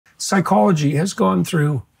psychology has gone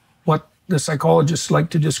through what the psychologists like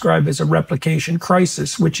to describe as a replication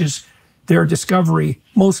crisis, which is their discovery,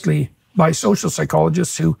 mostly by social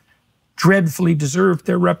psychologists who dreadfully deserved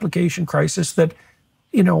their replication crisis, that,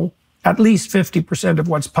 you know, at least 50% of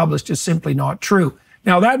what's published is simply not true.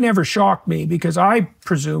 Now, that never shocked me, because I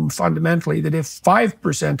presume fundamentally that if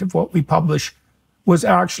 5% of what we publish was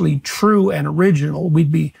actually true and original,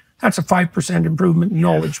 that's a 5% improvement in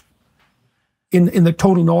knowledge, in the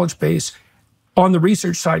total knowledge base on the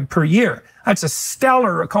research side per year. That's a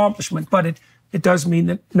stellar accomplishment, but it does mean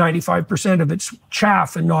that 95% of it's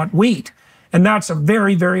chaff and not wheat. And that's a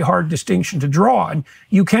very, very hard distinction to draw. And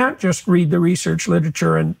you can't just read the research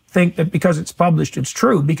literature and think that because it's published, it's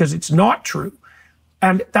true, because it's not true.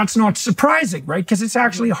 And that's not surprising, right? Because it's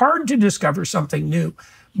actually hard to discover something new.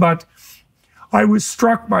 But I was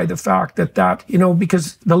struck by the fact that, you know,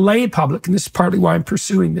 because the lay public, and this is partly why I'm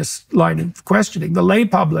pursuing this line of questioning, the lay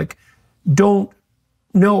public don't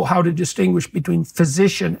know how to distinguish between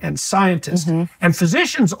physician and scientist. And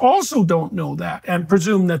physicians also don't know that and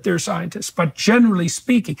presume that they're scientists. But generally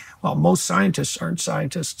speaking, well, most scientists aren't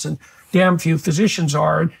scientists, and damn few physicians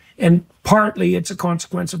are. And partly it's a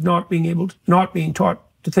consequence of not being taught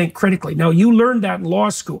to think critically. Now, you learned that in law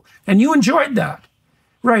school, and you enjoyed that,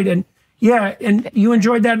 right? And yeah, and you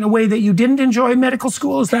enjoyed that in a way that you didn't enjoy in medical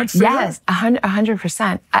school. Is that fair? Yes,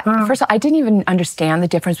 100%. First of all, I didn't even understand the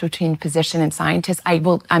difference between physician and scientist.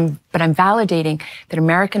 But I'm validating that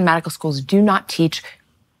American medical schools do not teach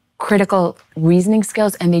critical reasoning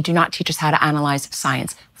skills, and they do not teach us how to analyze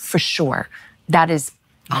science, for sure. That is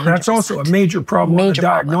 100%. That's also a major problem on the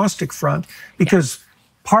diagnostic front, because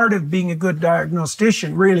part of being a good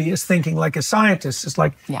diagnostician really is thinking like a scientist. It's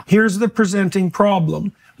like, here's the presenting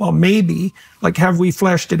problem. Well, maybe, like, have we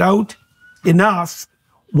fleshed it out enough?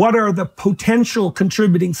 What are the potential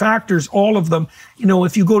contributing factors? All of them. You know,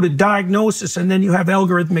 if you go to diagnosis and then you have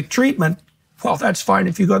algorithmic treatment, well, that's fine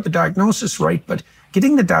if you got the diagnosis right, but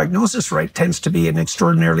getting the diagnosis right tends to be an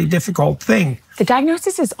extraordinarily difficult thing. The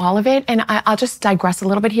diagnosis is all of it, and I'll just digress a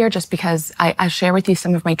little bit here just because I'll share with you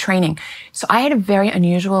some of my training. So I had a very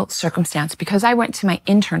unusual circumstance because I went to my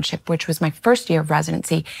internship, which was my first year of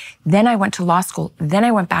residency. Then I went to law school. Then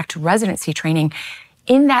I went back to residency training.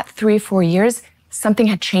 In that 3 or 4 years, something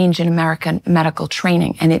had changed in American medical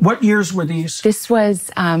training. And what years were these? This was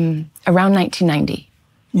around 1990.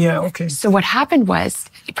 Yeah, okay. So what happened was,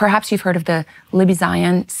 perhaps you've heard of the Libby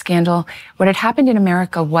Zion scandal. What had happened in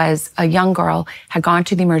America was a young girl had gone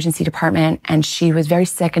to the emergency department, and she was very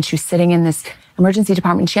sick, and she was sitting in this emergency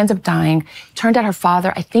department. She ends up dying. Turned out her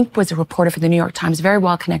father, I think, was a reporter for the New York Times, a very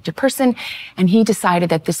well-connected person. And he decided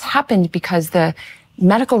that this happened because the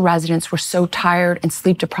medical residents were so tired and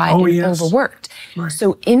sleep deprived and overworked. Right.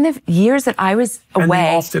 So in the years that I was away— And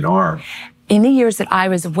they often are. In the years that I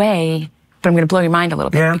was away— but I'm going to blow your mind a little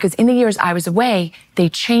bit, because in the years I was away, they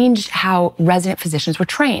changed how resident physicians were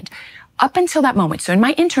trained. Up until that moment, so in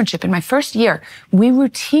my internship, in my first year, we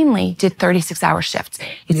routinely did 36-hour shifts.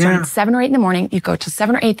 You'd start at 7 or 8 in the morning, you go till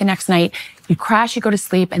 7 or 8 the next night, you crash, you go to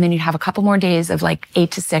sleep, and then you'd have a couple more days of like 8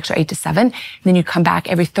 to 6 or 8 to 7, and then you'd come back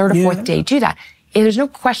every third or fourth day, do that. There's no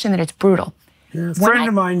question that it's brutal. Yeah. A friend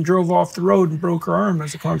of mine drove off the road and broke her arm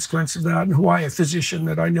as a consequence of that in Hawaii, a physician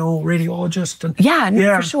that I know, radiologist. And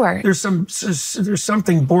for sure. There's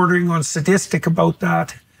something bordering on sadistic about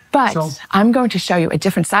that. But I'm going to show you a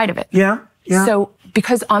different side of it. Yeah. So,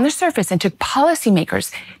 because on the surface, and to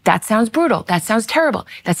policymakers, that sounds brutal. That sounds terrible.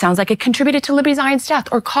 That sounds like it contributed to Libby Zion's death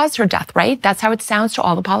or caused her death, right? That's how it sounds to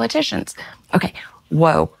all the politicians. Okay,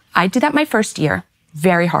 whoa. I did that my first year,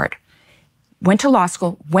 very hard. Went to law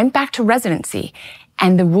school, went back to residency,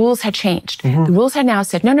 and the rules had changed. The rules had now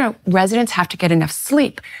said, no, residents have to get enough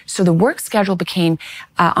sleep. So the work schedule became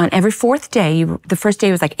on every fourth day. The first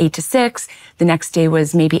day was like 8 to 6. The next day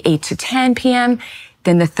was maybe 8 to 10 p.m.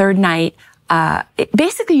 Then the third night,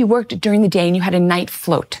 basically you worked during the day and you had a night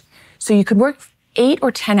float. So you could work 8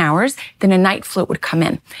 or 10 hours, then a night float would come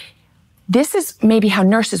in. This is maybe how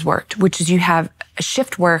nurses worked, which is you have a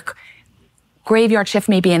shift work, graveyard shift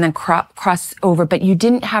maybe, and then cross over, but you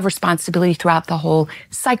didn't have responsibility throughout the whole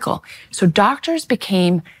cycle. So doctors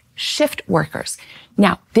became shift workers.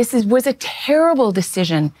 Now, this was a terrible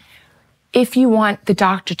decision if you want the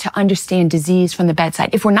doctor to understand disease from the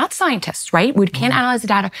bedside. If we're not scientists, right? We can't analyze the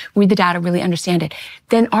data, read the data, really understand it.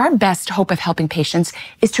 Then our best hope of helping patients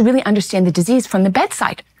is to really understand the disease from the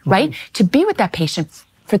bedside, right? To be with that patient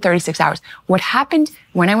for 36 hours. What happened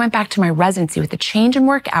when I went back to my residency with the change in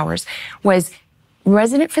work hours was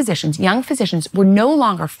resident physicians, young physicians, were no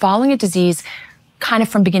longer following a disease kind of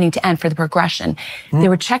from beginning to end for the progression. They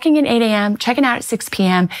were checking in 8 a.m., checking out at 6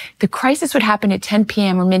 p.m. The crisis would happen at 10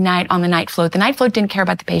 p.m. or midnight on the night float. The night float didn't care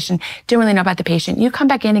about the patient, didn't really know about the patient. You come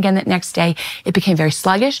back in again the next day, it became very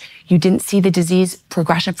sluggish. You didn't see the disease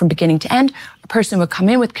progression from beginning to end. A person would come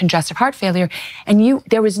in with congestive heart failure, and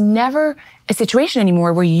there was never a situation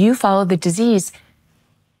anymore where you followed the disease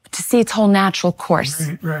to see its whole natural course.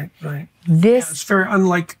 Right. It's very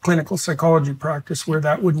unlike clinical psychology practice where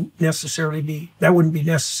that wouldn't be necessary. It wouldn't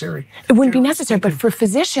be necessary, but for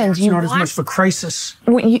physicians, it's not as much of a crisis.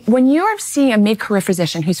 When you're seeing a mid-career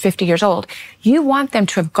physician who's 50 years old, you want them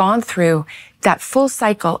to have gone through that full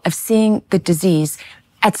cycle of seeing the disease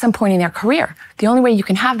at some point in their career. The only way you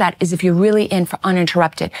can have that is if you're really in for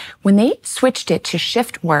uninterrupted. When they switched it to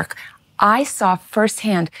shift work, I saw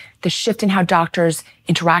firsthand the shift in how doctors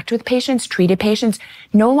interact with patients, treated patients.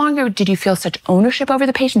 No longer did you feel such ownership over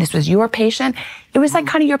the patient. This was your patient. It was like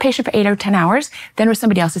kind of your patient for 8 or 10 hours. Then it was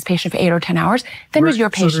somebody else's patient for 8 or 10 hours. Then it was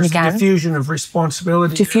your patient again. Diffusion of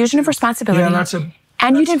responsibility. Diffusion of responsibility. Yeah,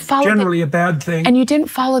 you didn't follow generally a bad thing. And you didn't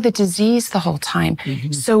follow the disease the whole time.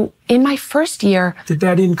 So in my first year... Did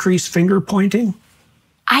that increase finger pointing?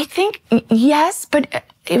 I think, yes, but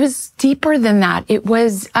it was deeper than that. It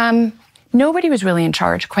was... nobody was really in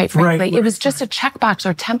charge, quite frankly. It was just a checkbox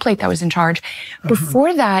or template that was in charge.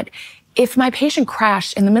 Before that, if my patient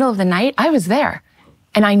crashed in the middle of the night, I was there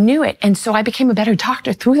and I knew it. And so I became a better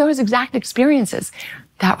doctor through those exact experiences.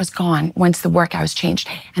 That was gone once the work hours changed.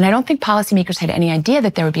 And I don't think policymakers had any idea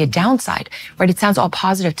that there would be a downside, right? It sounds all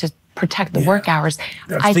positive to protect the work hours.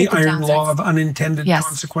 That's the iron law of unintended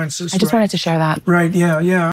consequences. I just wanted to share that. Right, yeah.